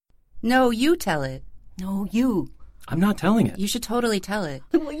No, you tell it. No, you. I'm not telling it. You should totally tell it.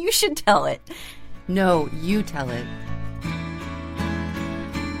 Well, you should tell it. No, you tell it.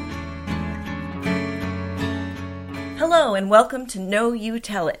 Hello and welcome to Know You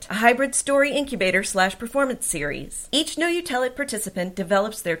Tell It, a hybrid story incubator / performance series. Each Know You Tell It participant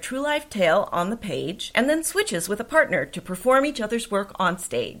develops their true life tale on the page and then switches with a partner to perform each other's work on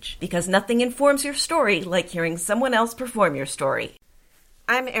stage. Because nothing informs your story like hearing someone else perform your story.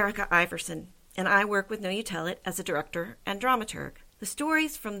 I'm Erica Iverson, and I work with Know You Tell It as a director and dramaturg. The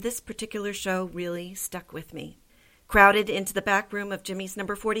stories from this particular show really stuck with me. Crowded into the back room of Jimmy's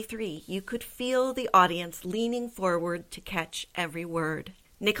number 43, you could feel the audience leaning forward to catch every word.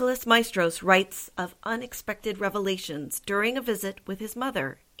 Nicholas Maestros writes of unexpected revelations during a visit with his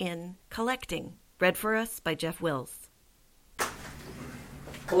mother in Collecting, read for us by Jeff Wills.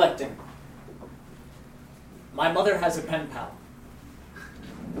 Collecting. My mother has a pen pal.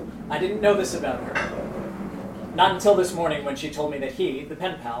 I didn't know this about her. Not until this morning when she told me that he, the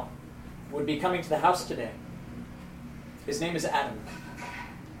pen pal, would be coming to the house today. His name is Adam.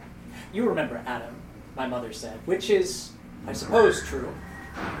 You remember Adam, my mother said, which is, I suppose, true.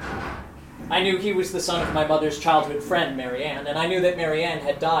 I knew he was the son of my mother's childhood friend, Marianne, and I knew that Marianne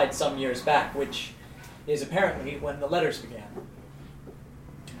had died some years back, which is apparently when the letters began.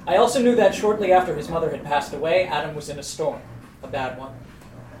 I also knew that shortly after his mother had passed away, Adam was in a storm, a bad one.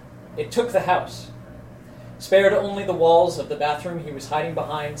 It took the house. Spared only the walls of the bathroom he was hiding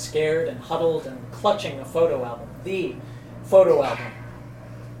behind, scared and huddled and clutching a photo album. The photo album.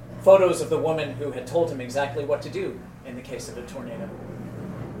 Photos of the woman who had told him exactly what to do in the case of a tornado.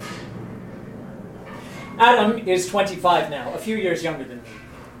 Adam is 25 now, a few years younger than me.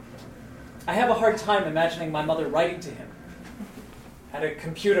 I have a hard time imagining my mother writing to him at a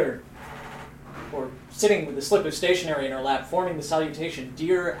computer or sitting with a slip of stationery in her lap, forming the salutation,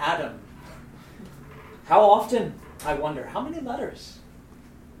 "Dear Adam." How often, I wonder, how many letters?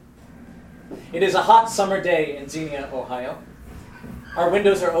 It is a hot summer day in Xenia, Ohio. Our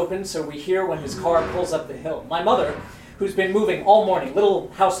windows are open, so we hear when his car pulls up the hill. My mother, who's been moving all morning,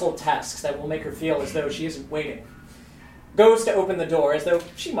 little household tasks that will make her feel as though she isn't waiting, goes to open the door as though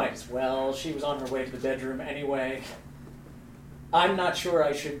she might as well. She was on her way to the bedroom anyway. I'm not sure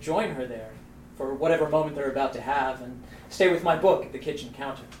I should join her there for whatever moment they're about to have and stay with my book at the kitchen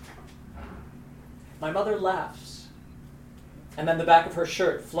counter. My mother laughs, and then the back of her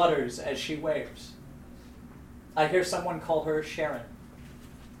shirt flutters as she waves. I hear someone call her Sharon.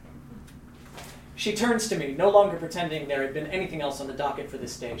 She turns to me, no longer pretending there had been anything else on the docket for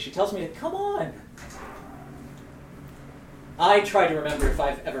this day. She tells me to come on. I try to remember if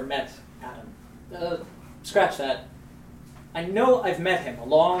I've ever met Adam. Scratch that. I know I've met him a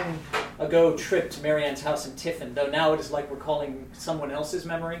long ago trip to Marianne's house in Tiffin, though now it is like recalling someone else's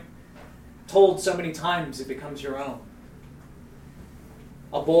memory. Told so many times it becomes your own.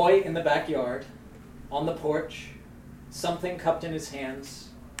 A boy in the backyard, on the porch, something cupped in his hands.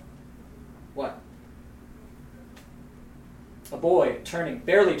 What? A boy turning,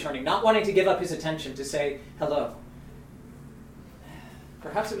 barely turning, not wanting to give up his attention to say hello.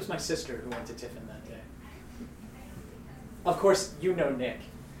 Perhaps it was my sister who went to Tiffin that day. Of course, you know Nick.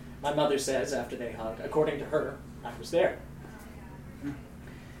 My mother says after they hug. According to her, I was there.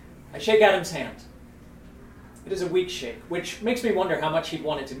 I shake Adam's hand. It is a weak shake, which makes me wonder how much he'd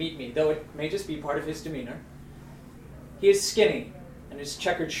wanted to meet me, though it may just be part of his demeanor. He is skinny, and his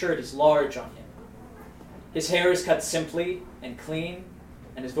checkered shirt is large on him. His hair is cut simply and clean,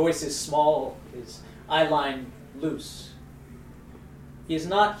 and his voice is small, his eyeline loose. He is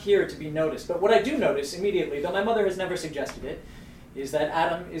not here to be noticed, but what I do notice immediately, though my mother has never suggested it, is that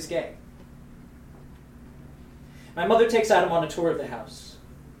Adam is gay. My mother takes Adam on a tour of the house.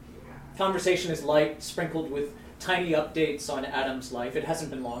 Conversation is light, sprinkled with tiny updates on Adam's life. It hasn't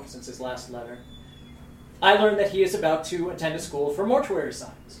been long since his last letter. I learn that he is about to attend a school for mortuary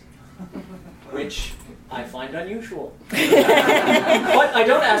science, which I find unusual. But I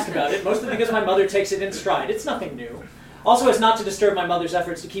don't ask about it, mostly because my mother takes it in stride. It's nothing new. Also as not to disturb my mother's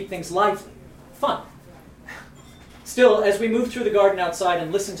efforts to keep things lively, fun. Still, as we move through the garden outside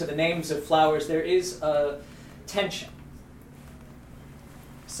and listen to the names of flowers, there is a tension.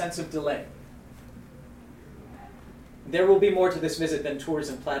 Sense of delay. There will be more to this visit than tours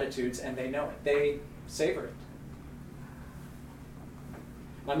and platitudes, and they know it. They savor it.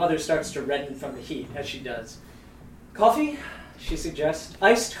 My mother starts to redden from the heat, as she does. Coffee, she suggests.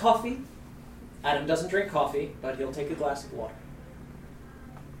 Iced coffee. Adam doesn't drink coffee, but he'll take a glass of water.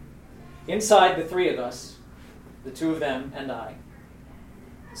 Inside, the three of us, the two of them and I,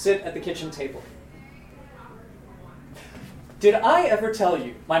 sit at the kitchen table. Did I ever tell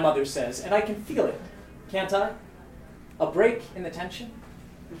you, my mother says, and I can feel it, can't I? A break in the tension?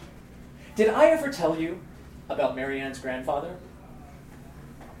 Did I ever tell you about Marianne's grandfather?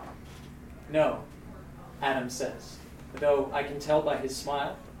 No, Adam says, though I can tell by his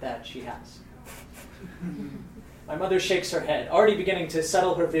smile that she has. My mother shakes her head, already beginning to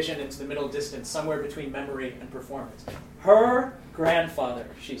settle her vision into the middle distance, somewhere between memory and performance. Her grandfather,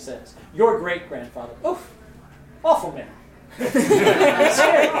 she says. Your great-grandfather. Oof, awful man.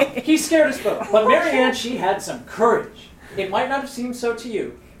 He scared us both. But Marianne, she had some courage. It might not have seemed so to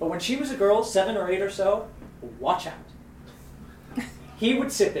you, but when she was a girl, 7 or 8 or so, watch out. He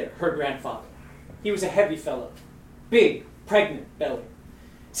would sit there, her grandfather. He was a heavy fellow, big, pregnant belly.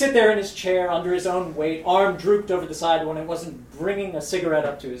 Sit there in his chair under his own weight, arm drooped over the side when it wasn't bringing a cigarette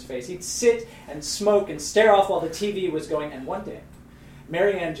up to his face. He'd sit and smoke and stare off while the TV was going, and one day,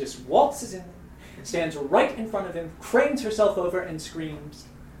 Marianne just waltzes in, stands right in front of him, cranes herself over, and screams,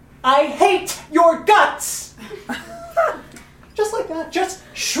 "I hate your guts!" Just like that, just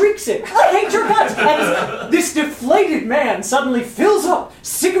shrieks it. "I hate your guts!" And this deflated man suddenly fills up,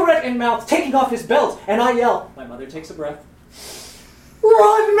 cigarette in mouth, taking off his belt, and I yell. My mother takes a breath.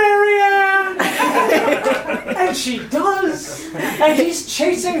 "Run, Marianne!" And she does. And he's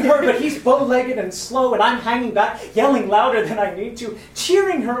chasing her, but he's bow-legged and slow, and I'm hanging back, yelling louder than I need to,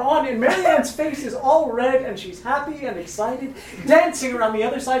 cheering her on, and Marianne's face is all red, and she's happy and excited, dancing around the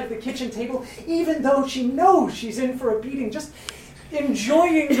other side of the kitchen table, even though she knows she's in for a beating, just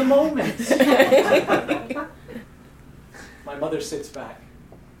enjoying the moment. My mother sits back.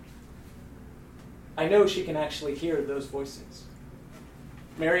 I know she can actually hear those voices.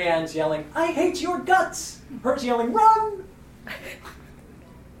 Marianne's yelling, "I hate your guts!" Hers yelling, "Run!"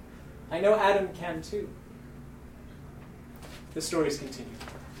 I know Adam can too. The stories continue.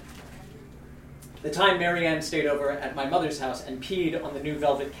 The time Marianne stayed over at my mother's house and peed on the new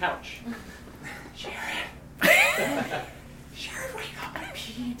velvet couch. Sharon! Sharon, wake up, I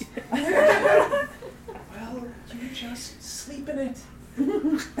peed. Well, you just sleep in it.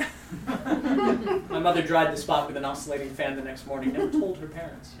 My mother dried the spot with an oscillating fan the next morning, never told her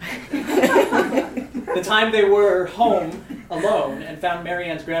parents. The time they were home alone and found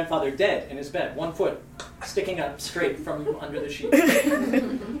Marianne's grandfather dead in his bed, 1 foot sticking up straight from under the sheet.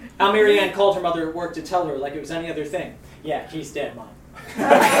 How Marianne called her mother at work to tell her like it was any other thing. "Yeah, he's dead, Mom."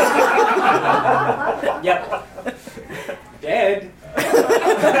 Yep. Dead.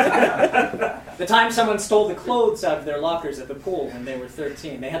 The time someone stole the clothes out of their lockers at the pool when they were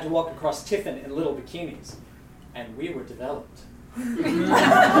 13. They had to walk across Tiffin in little bikinis. And we were developed.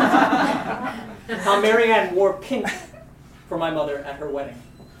 How Marianne wore pink for my mother at her wedding.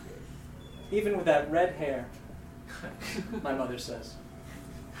 Even with that red hair, my mother says.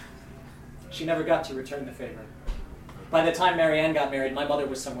 She never got to return the favor. By the time Marianne got married, my mother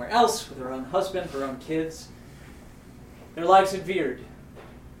was somewhere else with her own husband, her own kids. Their lives had veered.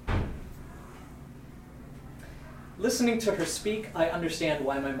 Listening to her speak, I understand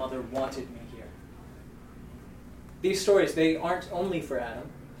why my mother wanted me here. These stories, they aren't only for Adam.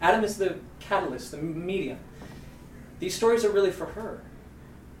 Adam is the catalyst, the medium. These stories are really for her.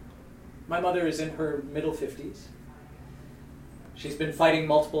 My mother is in her middle 50s. She's been fighting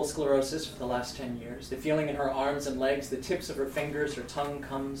multiple sclerosis for the last 10 years. The feeling in her arms and legs, the tips of her fingers, her tongue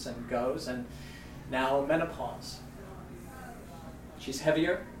comes and goes, and now menopause. She's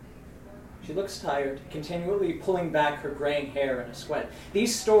heavier. She looks tired, continually pulling back her graying hair in a sweat.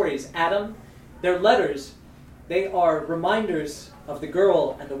 These stories, Adam, they're letters. They are reminders of the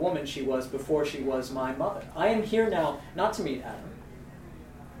girl and the woman she was before she was my mother. I am here now not to meet Adam.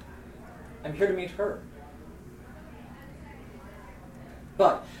 I'm here to meet her.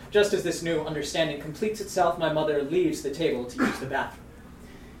 But just as this new understanding completes itself, my mother leaves the table to use the bathroom.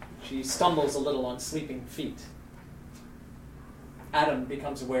 She stumbles a little on sleeping feet. Adam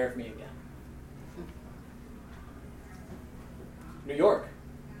becomes aware of me again. "New York,"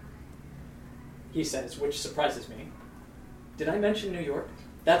 he says, which surprises me. "Did I mention New York?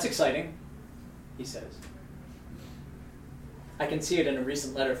 That's exciting," he says. I can see it in a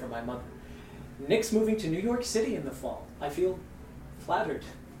recent letter from my mother. "Nick's moving to New York City in the fall. I feel flattered."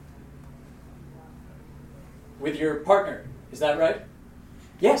 "With your partner, is that right?"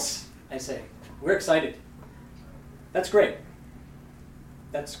 "Yes," I say. "We're excited." "That's great.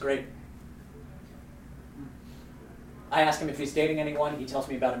 That's great." I ask him if he's dating anyone. He tells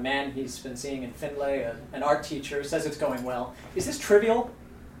me about a man he's been seeing in Findlay, an art teacher, says it's going well. Is this trivial,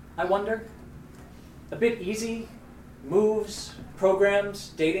 I wonder? A bit easy? Moves, programs,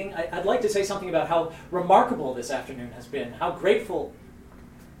 dating? I'd like to say something about how remarkable this afternoon has been, how grateful,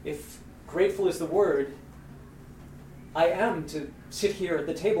 if grateful is the word, I am to sit here at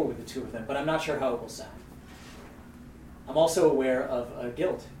the table with the two of them, but I'm not sure how it will sound. I'm also aware of a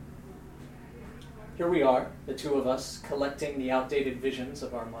guilt. Here we are, the two of us, collecting the outdated visions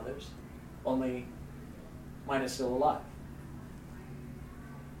of our mothers, only mine is still alive.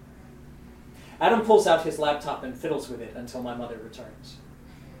 Adam pulls out his laptop and fiddles with it until my mother returns.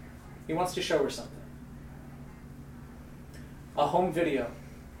 He wants to show her something. A home video.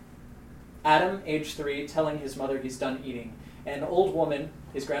 Adam, age 3, telling his mother he's done eating. An old woman,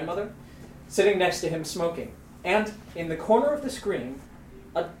 his grandmother, sitting next to him smoking. And in the corner of the screen,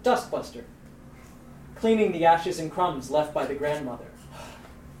 a dustbuster, cleaning the ashes and crumbs left by the grandmother.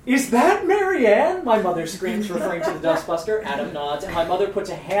 "Is that Marianne?" my mother screams, referring to the dustbuster. Adam nods, and my mother puts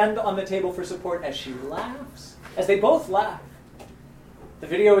a hand on the table for support as she laughs. As they both laugh. The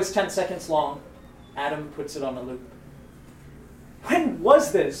video is 10 seconds long. Adam puts it on a loop. "When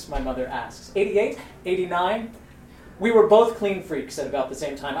was this?" my mother asks. 88? 89? We were both clean freaks at about the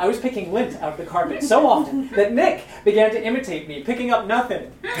same time. I was picking lint out of the carpet so often that Nick began to imitate me, picking up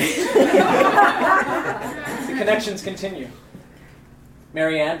nothing. The connections continue.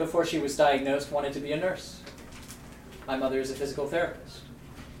 Marianne, before she was diagnosed, wanted to be a nurse. My mother is a physical therapist.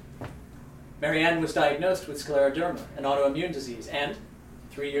 Marianne was diagnosed with scleroderma, an autoimmune disease, and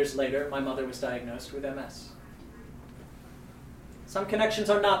 3 years later, my mother was diagnosed with MS. Some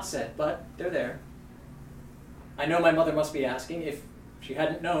connections are not said, but they're there. I know my mother must be asking, if she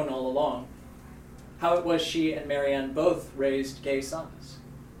hadn't known all along, how it was she and Marianne both raised gay sons.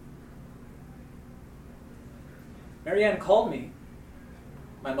 Marianne called me,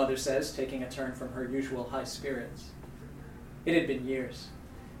 my mother says, taking a turn from her usual high spirits. It had been years.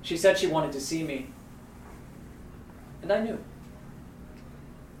 She said she wanted to see me, and I knew.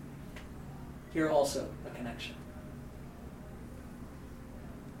 Here also a connection.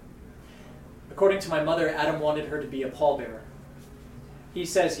 According to my mother, Adam wanted her to be a pallbearer. He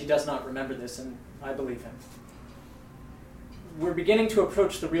says he does not remember this, and I believe him. We're beginning to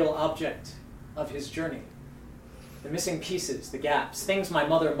approach the real object of his journey. The missing pieces, the gaps, things my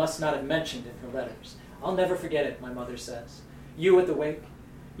mother must not have mentioned in her letters. I'll never forget it, my mother says. You at the wake.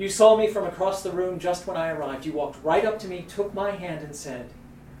 You saw me from across the room just when I arrived. You walked right up to me, took my hand, and said,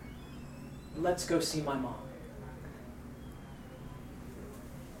 "Let's go see my mom."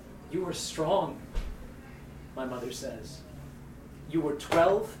 You were strong, my mother says. You were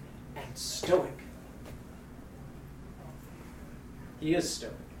 12 and stoic. He is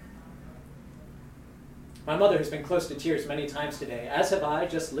stoic. My mother has been close to tears many times today, as have I,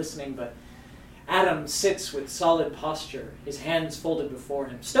 just listening, but Adam sits with solid posture, his hands folded before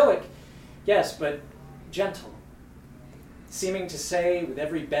him. Stoic, yes, but gentle, seeming to say with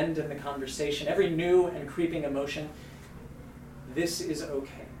every bend in the conversation, every new and creeping emotion, this is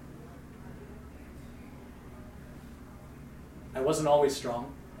okay. I wasn't always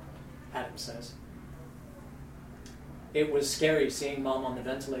strong, Adam says. It was scary seeing Mom on the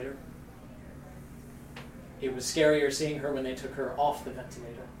ventilator. It was scarier seeing her when they took her off the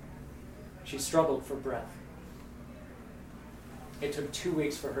ventilator. She struggled for breath. It took 2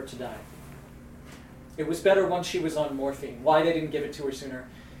 weeks for her to die. It was better once she was on morphine. Why they didn't give it to her sooner,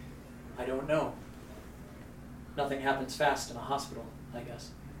 I don't know. Nothing happens fast in a hospital, I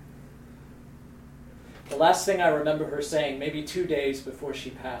guess. The last thing I remember her saying, maybe 2 days before she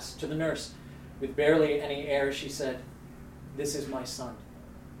passed, to the nurse, with barely any air, she said, "This is my son."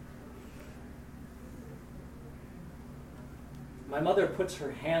 My mother puts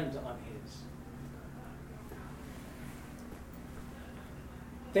her hand on his.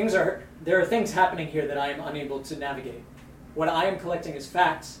 There are things happening here that I am unable to navigate. What I am collecting is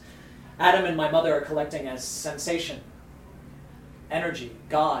facts. Adam and my mother are collecting as sensation, energy,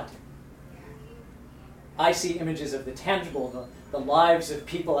 God. I see images of the tangible, the lives of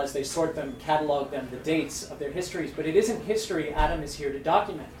people as they sort them, catalog them, the dates of their histories. But it isn't history Adam is here to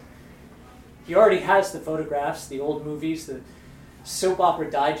document. He already has the photographs, the old movies, the soap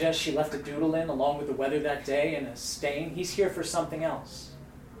opera digest she left a doodle in along with the weather that day and a stain. He's here for something else.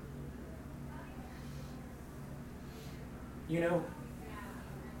 You know,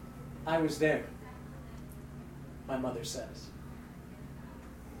 I was there, my mother says,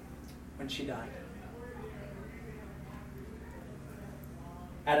 when she died.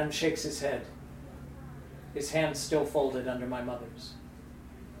 Adam shakes his head, his hands still folded under my mother's.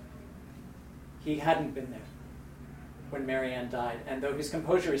 He hadn't been there when Marianne died, and though his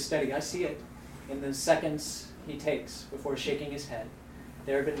composure is steady, I see it in the seconds he takes before shaking his head,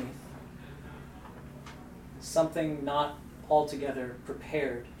 there beneath. Something not altogether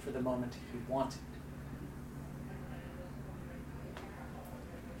prepared for the moment he wanted.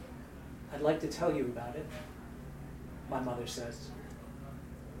 I'd like to tell you about it. my mother says.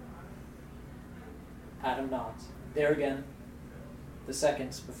 Adam nods. There again, the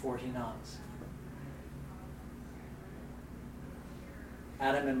seconds before he nods.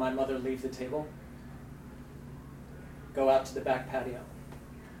 Adam and my mother leave the table, go out to the back patio.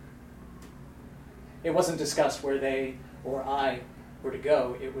 It wasn't discussed where they or I were to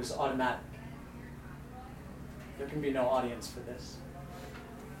go. It was automatic. There can be no audience for this.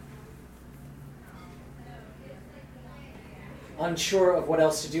 Unsure of what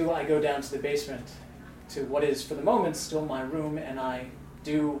else to do, I go down to the basement, to what is, for the moment, still my room, and I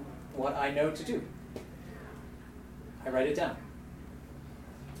do what I know to do. I write it down.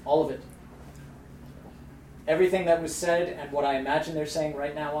 All of it. Everything that was said and what I imagine they're saying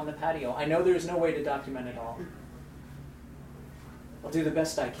right now on the patio. I know there's no way to document it all. I'll do the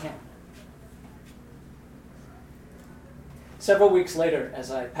best I can. Several weeks later,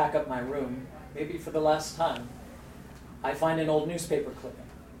 as I pack up my room, maybe for the last time, I find an old newspaper clipping.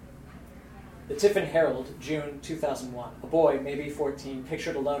 The Tiffin Herald, June 2001. A boy, maybe 14,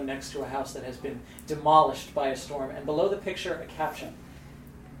 pictured alone next to a house that has been demolished by a storm, and below the picture, a caption.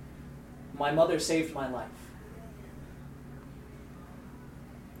 My mother saved my life.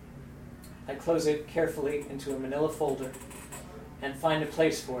 I close it carefully into a manila folder and find a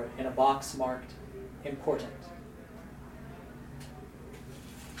place for it in a box marked important.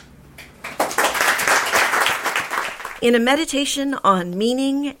 In a meditation on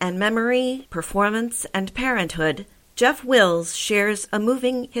meaning and memory, performance, and parenthood, Jeff Wills shares a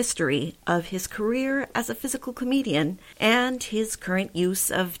moving history of his career as a physical comedian and his current use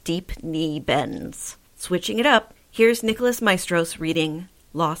of deep knee bends. Switching it up, here's Nicholas Maestros reading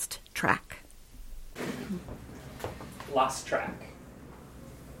Lost Track. Lost Track.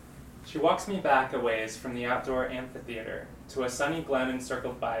 She walks me back a ways from the outdoor amphitheater to a sunny glen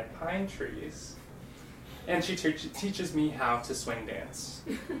encircled by pine trees, and she teaches me how to swing dance.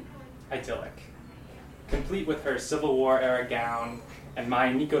 Idyllic. Complete with her Civil War-era gown and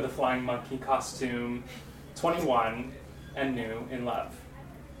my Nico the Flying Monkey costume, 21 and new in love.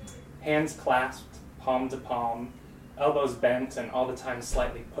 Hands clasped, palm to palm, elbows bent and all the time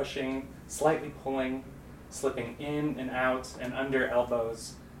slightly pushing, slightly pulling, slipping in and out and under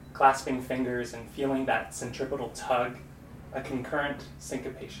elbows, clasping fingers and feeling that centripetal tug, a concurrent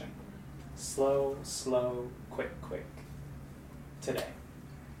syncopation. Slow, slow, quick, quick. Today.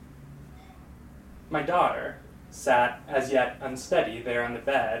 My daughter, sat as yet unsteady there on the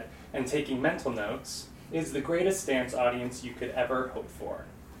bed and taking mental notes, is the greatest dance audience you could ever hope for.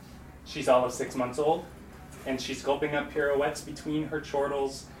 She's all of 6 months old, and she's gulping up pirouettes between her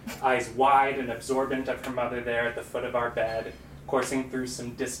chortles, eyes wide and absorbent of her mother there at the foot of our bed, coursing through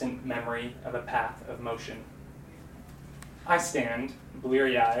some distant memory of a path of motion. I stand,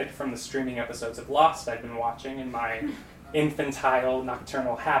 bleary-eyed from the streaming episodes of Lost I've been watching in my infantile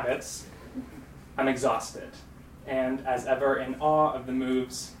nocturnal habits. I'm exhausted, and as ever in awe of the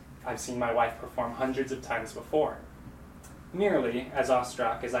moves I've seen my wife perform hundreds of times before, nearly as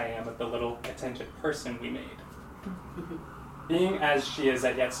awestruck as I am of the little attentive person we made. Being as she is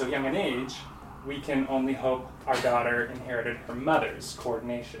at yet so young an age, we can only hope our daughter inherited her mother's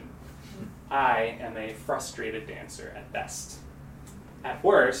coordination. I am a frustrated dancer at best. At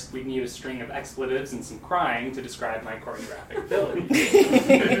worst, we'd need a string of expletives and some crying to describe my choreographic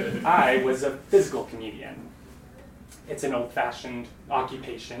ability. I was a physical comedian. It's an old-fashioned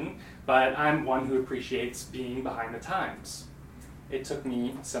occupation, but I'm one who appreciates being behind the times. It took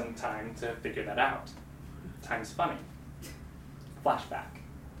me some time to figure that out. Time's funny. Flashback.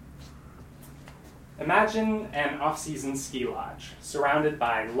 Imagine an off-season ski lodge, surrounded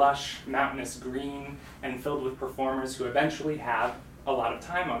by lush, mountainous green, and filled with performers who eventually have a lot of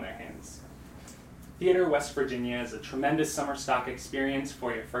time on their hands. Theater West Virginia is a tremendous summer stock experience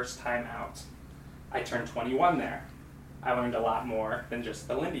for your first time out. I turned 21 there. I learned a lot more than just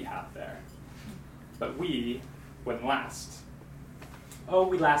the Lindy Hop there. But we wouldn't last. Oh,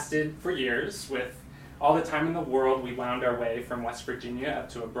 we lasted for years. With all the time in the world, we wound our way from West Virginia up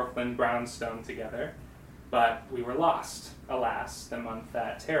to a Brooklyn brownstone together. But we were lost, alas, the month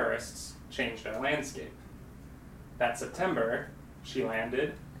that terrorists changed our landscape. That September, she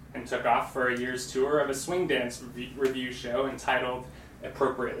landed and took off for a year's tour of a swing dance review show entitled,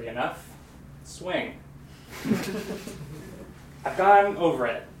 appropriately enough, Swing. I've gone over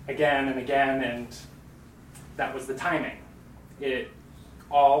it again and again, and that was the timing. It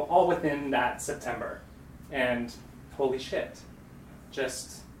all within that September. And holy shit.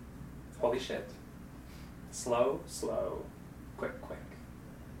 Just holy shit. Slow, slow, quick, quick.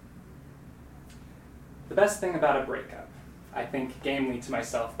 The best thing about a breakup, I think gamely to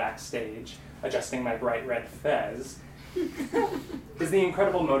myself backstage, adjusting my bright red fez, is the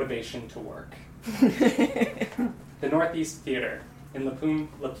incredible motivation to work. The Northeast Theater in La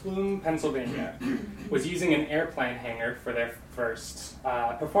Plume, Pennsylvania, was using an airplane hangar for their first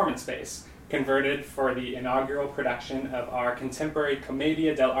performance space, converted for the inaugural production of our contemporary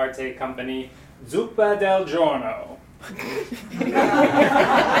Commedia dell'arte company, Zuppa del Giorno.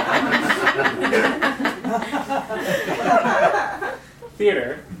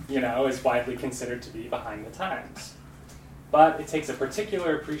 Theater, is widely considered to be behind the times. But it takes a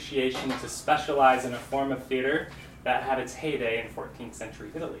particular appreciation to specialize in a form of theater that had its heyday in 14th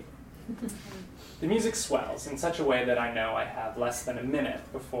century Italy. The music swells in such a way that I know I have less than a minute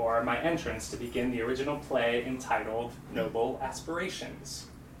before my entrance to begin the original play entitled Noble Aspirations.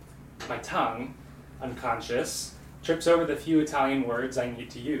 My tongue, unconscious, trips over the few Italian words I need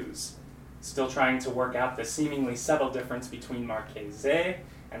to use, still trying to work out the seemingly subtle difference between Marchese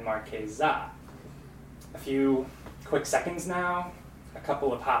and Marchesa. A few quick seconds now, a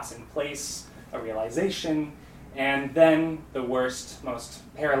couple of hops in place, a realization, and then the worst, most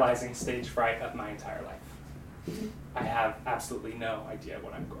paralyzing stage fright of my entire life. I have absolutely no idea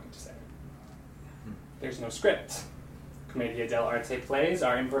what I'm going to say. There's no script. Commedia dell'arte plays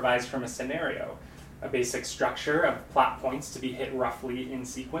are improvised from a scenario, a basic structure of plot points to be hit roughly in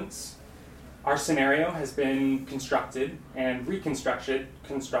sequence. Our scenario has been constructed and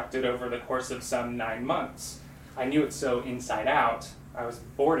constructed over the course of some 9 months. I knew it so inside out, I was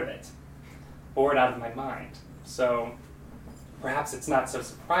bored of it, bored out of my mind. So perhaps it's not so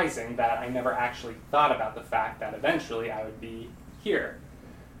surprising that I never actually thought about the fact that eventually I would be here,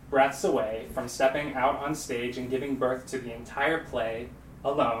 breaths away from stepping out on stage and giving birth to the entire play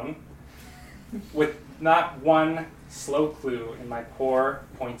alone, with not one slow clue in my poor,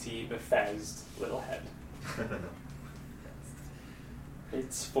 pointy, befezzed little head.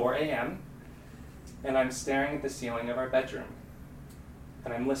 It's 4 a.m., and I'm staring at the ceiling of our bedroom,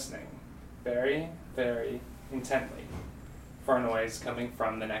 and I'm listening very, very intently for a noise coming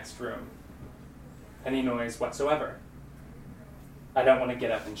from the next room. Any noise whatsoever. I don't want to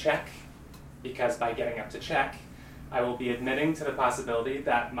get up and check, because by getting up to check, I will be admitting to the possibility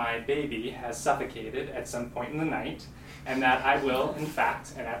that my baby has suffocated at some point in the night, and that I will, in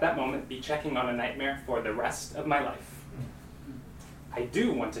fact, and at that moment, be checking on a nightmare for the rest of my life. I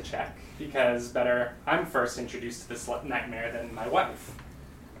do want to check, because better I'm first introduced to this nightmare than my wife.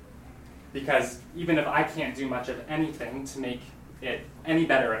 Because even if I can't do much of anything to make it any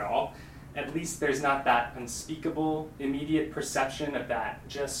better at all, at least there's not that unspeakable, immediate perception of that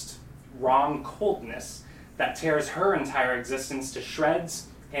just wrong coldness that tears her entire existence to shreds,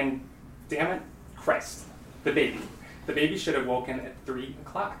 and damn it, Christ, the baby. The baby should have woken at 3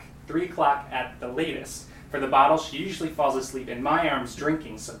 o'clock. 3 o'clock at the latest. For the bottle, she usually falls asleep in my arms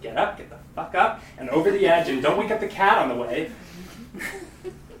drinking, so get up, get the fuck up, and over the edge, and don't wake up the cat on the way.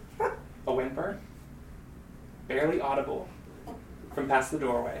 A whimper, barely audible, from past the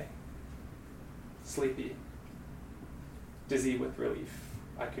doorway. Sleepy, dizzy with relief,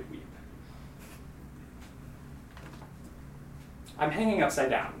 I could weep. I'm hanging upside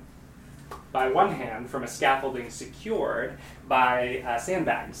down, by one hand from a scaffolding secured by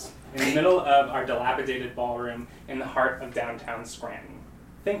sandbags in the middle of our dilapidated ballroom in the heart of downtown Scranton,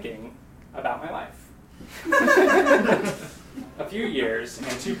 thinking about my life. A few years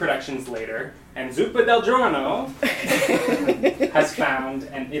and 2 productions later, and Zuppa del Giorno has found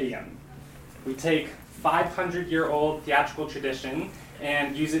an idiom. We take 500-year-old theatrical tradition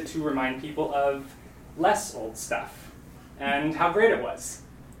and use it to remind people of less old stuff and how great it was,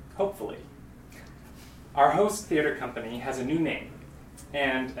 hopefully. Our host theater company has a new name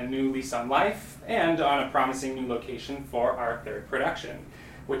and a new lease on life and on a promising new location for our 3rd production,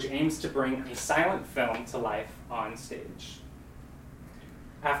 which aims to bring a silent film to life on stage.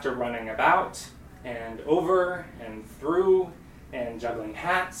 After running about and over and through and juggling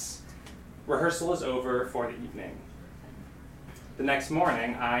hats, rehearsal is over for the evening. The next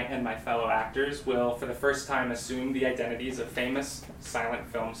morning, I and my fellow actors will for the first time assume the identities of famous silent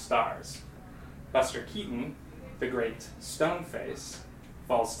film stars. Buster Keaton, the great Stoneface,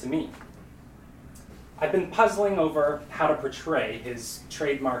 falls to me. I've been puzzling over how to portray his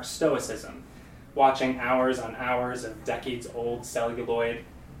trademark stoicism, watching hours on hours of decades-old celluloid.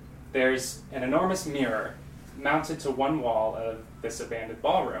 There's an enormous mirror mounted to one wall of this abandoned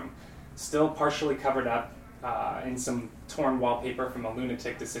ballroom, still partially covered up in some torn wallpaper from a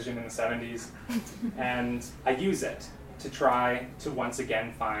lunatic decision in the 70s, and I use it to try to once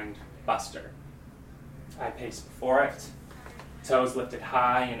again find Buster. I pace before it, toes lifted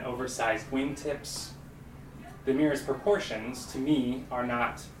high in oversized wingtips. The mirror's proportions, to me, are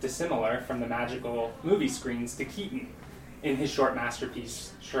not dissimilar from the magical movie screens to Keaton, in his short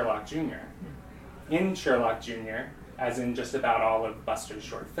masterpiece, Sherlock Jr. In Sherlock Jr., as in just about all of Buster's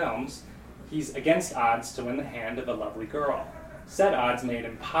short films, he's against odds to win the hand of a lovely girl. Said odds made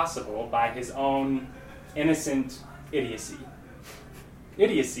impossible by his own innocent idiocy.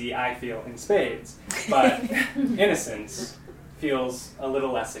 Idiocy, I feel, in spades, but innocence feels a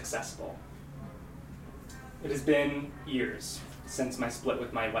little less accessible. It has been years since my split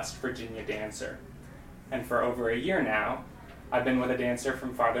with my West Virginia dancer, and for over a year now, I've been with a dancer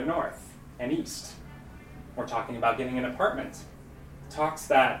from farther north and east. We're talking about getting an apartment. Talks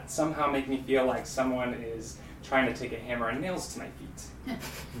that somehow make me feel like someone is trying to take a hammer and nails to my feet.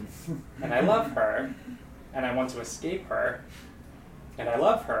 And I love her, and I want to escape her, and I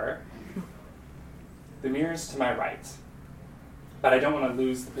love her. The mirror's to my right, but I don't want to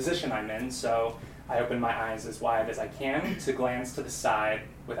lose the position I'm in, so I open my eyes as wide as I can to glance to the side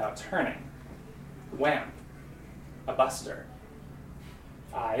without turning. Wham! A Buster.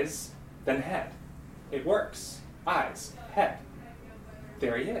 Eyes, then head. It works. Eyes, head.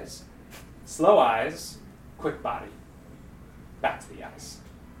 There he is. Slow eyes, quick body. Back to the eyes.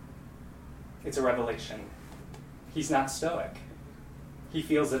 It's a revelation. He's not stoic. He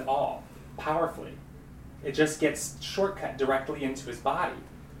feels it all, powerfully. It just gets shortcut directly into his body,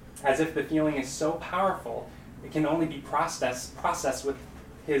 as if the feeling is so powerful, it can only be processed with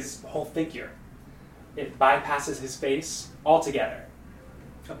his whole figure. It bypasses his face altogether,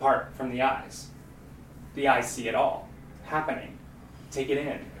 apart from the eyes. The eyes see it all, happening, take it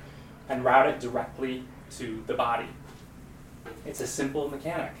in, and route it directly to the body. It's a simple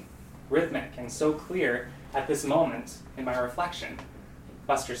mechanic, rhythmic, and so clear at this moment in my reflection.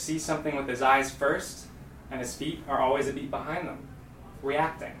 Buster sees something with his eyes first, and his feet are always a beat behind them,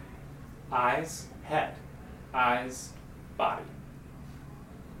 reacting. Eyes, head. Eyes, body.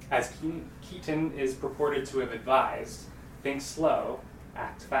 As Keaton is purported to have advised, think slow,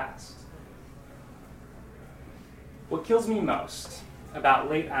 act fast. What kills me most about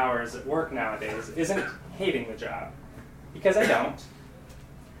late hours at work nowadays isn't hating the job, because I don't,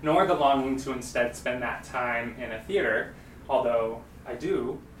 nor the longing to instead spend that time in a theater, although I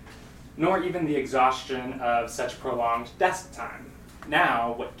do, nor even the exhaustion of such prolonged desk time.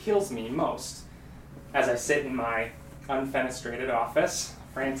 Now, what kills me most, as I sit in my unfenestrated office,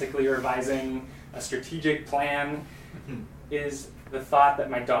 frantically revising a strategic plan, is the thought that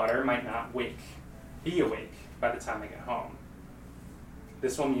my daughter might not be awake by the time I get home.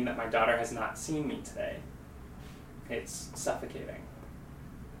 This will mean that my daughter has not seen me today. It's suffocating.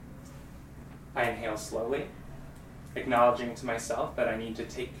 I inhale slowly, acknowledging to myself that I need to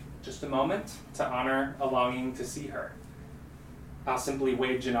take just a moment to honor a longing to see her. I'll simply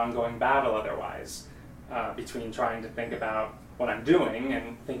wage an ongoing battle otherwise, between trying to think about what I'm doing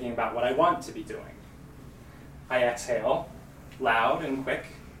and thinking about what I want to be doing. I exhale, loud and quick.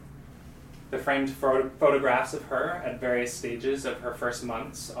 The framed photographs of her at various stages of her first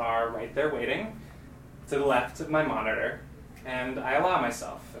months are right there waiting, to the left of my monitor, and I allow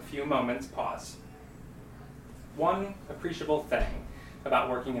myself a few moments pause. One appreciable thing about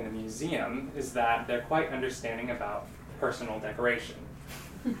working in a museum is that they're quite understanding about personal decoration,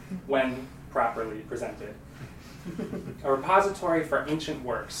 when properly presented. A repository for ancient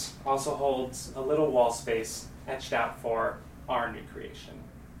works also holds a little wall space etched out for our new creation.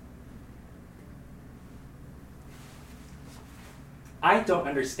 I don't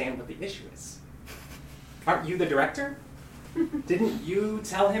understand what the issue is. Aren't you the director? Didn't you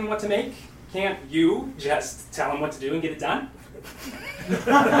tell him what to make? Can't you just tell him what to do and get it done?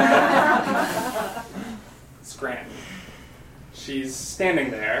 Scram. She's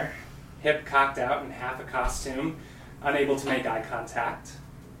standing there, hip cocked out in half a costume, unable to make eye contact.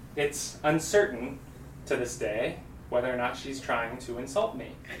 It's uncertain to this day whether or not she's trying to insult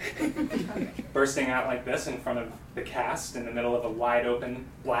me. Bursting out like this in front of the cast in the middle of a wide-open,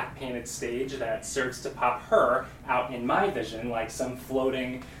 black-painted stage that serves to pop her out in my vision like some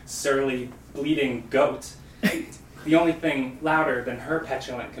floating, surly, bleeding goat. The only thing louder than her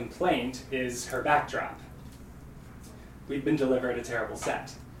petulant complaint is her backdrop. We've been delivered a terrible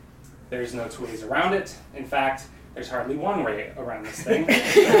set. There's no two ways around it. In fact, there's hardly one way around this thing.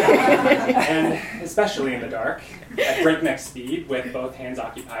 And especially in the dark, at breakneck speed, with both hands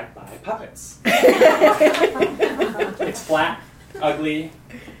occupied by puppets. It's flat, ugly,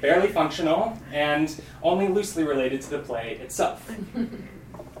 barely functional, and only loosely related to the play itself.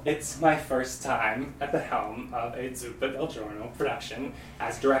 It's my first time at the helm of a Zuppa del Giorno production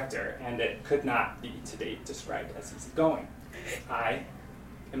as director, and it could not be to date described as easygoing. I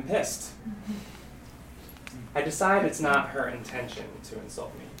am pissed. I decide it's not her intention to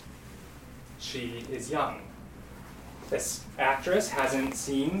insult me. She is young. This actress hasn't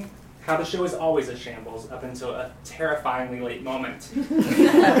seen how the show is always a shambles up until a terrifyingly late moment. And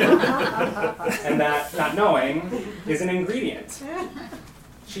that not knowing is an ingredient.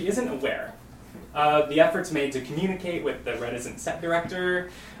 She isn't aware of the efforts made to communicate with the reticent set director,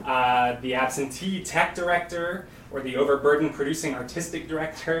 the absentee tech director, or the overburdened producing artistic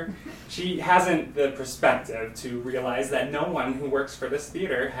director. She hasn't the perspective to realize that no one who works for this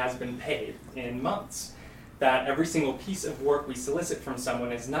theater has been paid in months. That every single piece of work we solicit from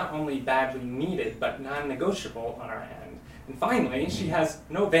someone is not only badly needed, but non-negotiable on our end. And finally, she has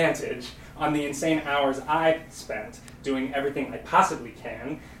no vantage on the insane hours I've spent doing everything I possibly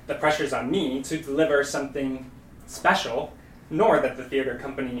can, the pressures on me to deliver something special, nor that the theater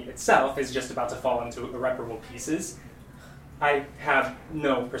company itself is just about to fall into irreparable pieces. I have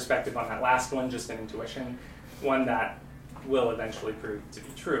no perspective on that last one, just an intuition, one that will eventually prove to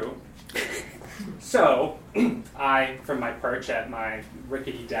be true. So, I, from my perch at my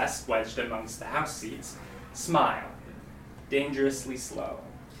rickety desk wedged amongst the house seats, smile, dangerously slow,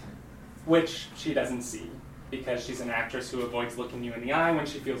 which she doesn't see, because she's an actress who avoids looking you in the eye when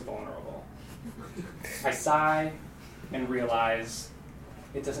she feels vulnerable. I sigh and realize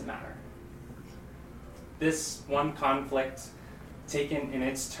it doesn't matter. This one conflict, taken in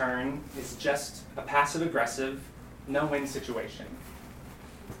its turn, is just a passive-aggressive, no-win situation.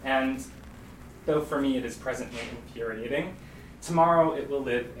 And though for me it is presently infuriating, tomorrow it will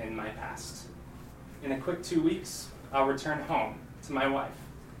live in my past. In a quick 2 weeks, I'll return home to my wife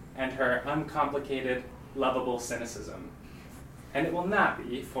and her uncomplicated, lovable cynicism. And it will not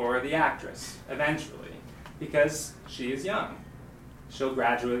be for the actress, eventually, because she is young. She'll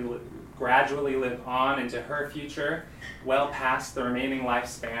gradually live on into her future, well past the remaining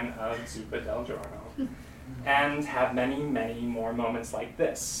lifespan of Zuppa del Giorno, and have many, many more moments like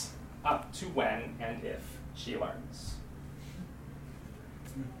this, up to when and if she learns.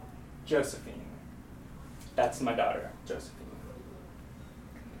 Josephine. That's my daughter, Josephine.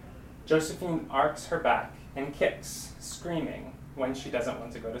 Josephine arcs her back and kicks, screaming, when she doesn't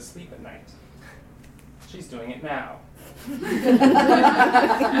want to go to sleep at night. She's doing it now.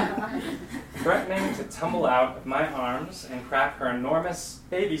 Threatening to tumble out of my arms and crack her enormous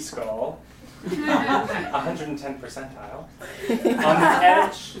baby skull, 110 percentile, on the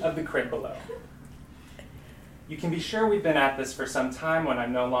edge of the crib below. You can be sure we've been at this for some time when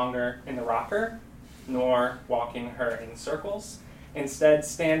I'm no longer in the rocker, nor walking her in circles, instead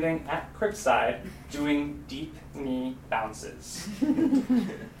standing at cribside doing deep knee bounces.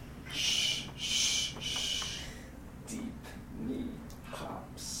 Shh, shh, shh. Deep knee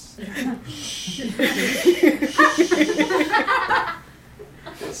hops.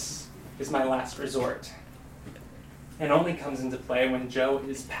 This is my last resort, and only comes into play when Jo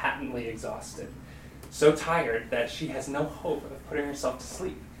is patently exhausted, so tired that she has no hope of putting herself to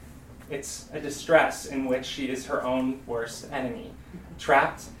sleep. It's a distress in which she is her own worst enemy,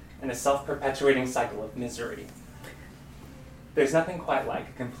 trapped in a self-perpetuating cycle of misery. There's nothing quite like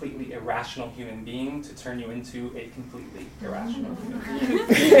a completely irrational human being to turn you into a completely irrational human being.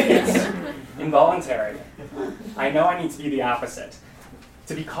 It's involuntary. I know I need to be the opposite,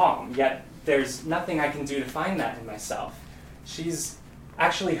 to be calm, yet there's nothing I can do to find that in myself. She's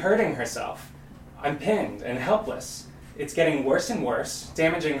actually hurting herself. I'm pinned and helpless. It's getting worse and worse,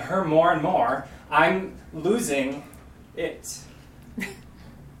 damaging her more and more. I'm losing it.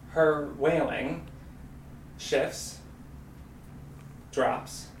 Her wailing shifts,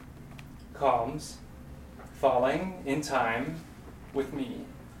 drops, calms, falling in time with me.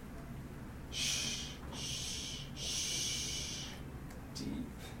 Shh, shh, shh.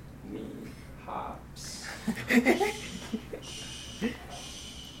 Deep knee hops.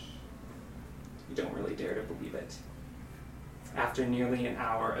 You don't really dare to believe it. After nearly an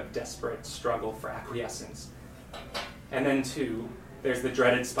hour of desperate struggle for acquiescence. And then, too, there's the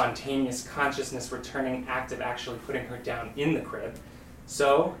dreaded spontaneous consciousness returning act of actually putting her down in the crib.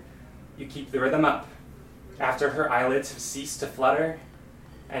 So, you keep the rhythm up. After her eyelids have ceased to flutter,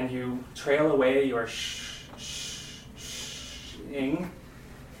 and you trail away your shh-ing,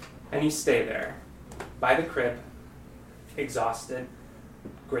 and you stay there, by the crib, exhausted,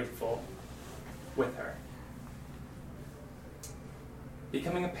 grateful, with her.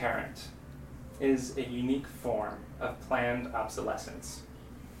 Becoming a parent is a unique form of planned obsolescence.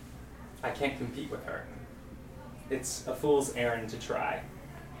 I can't compete with her. It's a fool's errand to try.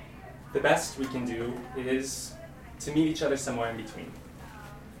 The best we can do is to meet each other somewhere in between.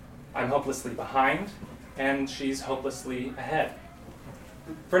 I'm hopelessly behind, and she's hopelessly ahead.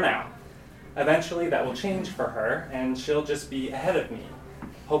 For now. Eventually that will change for her, and she'll just be ahead of me,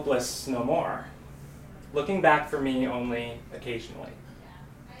 hopeless no more. looking back for me only occasionally.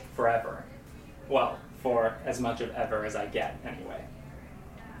 Forever. Well, for as much of ever as I get, anyway.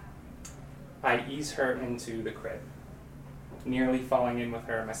 I ease her into the crib, nearly falling in with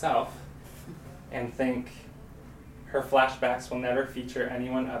her myself, and think her flashbacks will never feature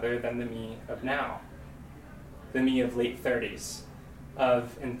anyone other than the me of now. The me of late 30s,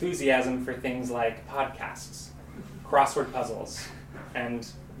 of enthusiasm for things like podcasts, crossword puzzles, and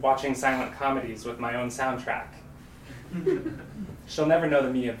watching silent comedies with my own soundtrack. She'll never know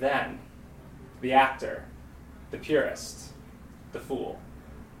the me of then, the actor, the purist, the fool.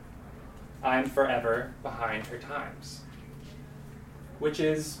 I'm forever behind her times, which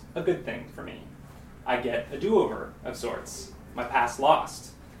is a good thing for me. I get a do-over of sorts, my past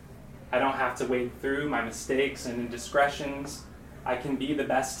lost. I don't have to wade through my mistakes and indiscretions. I can be the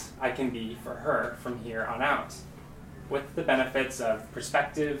best I can be for her from here on out, with the benefits of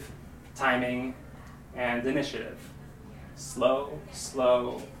perspective, timing, and initiative. Slow,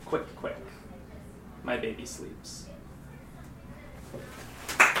 slow, quick, quick. My baby sleeps.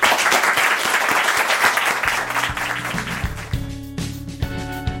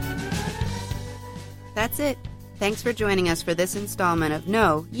 That's it. Thanks for joining us for this installment of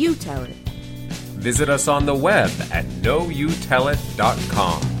No, You Tell It. Visit us on the web at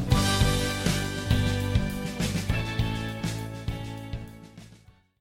knowyoutellit.com.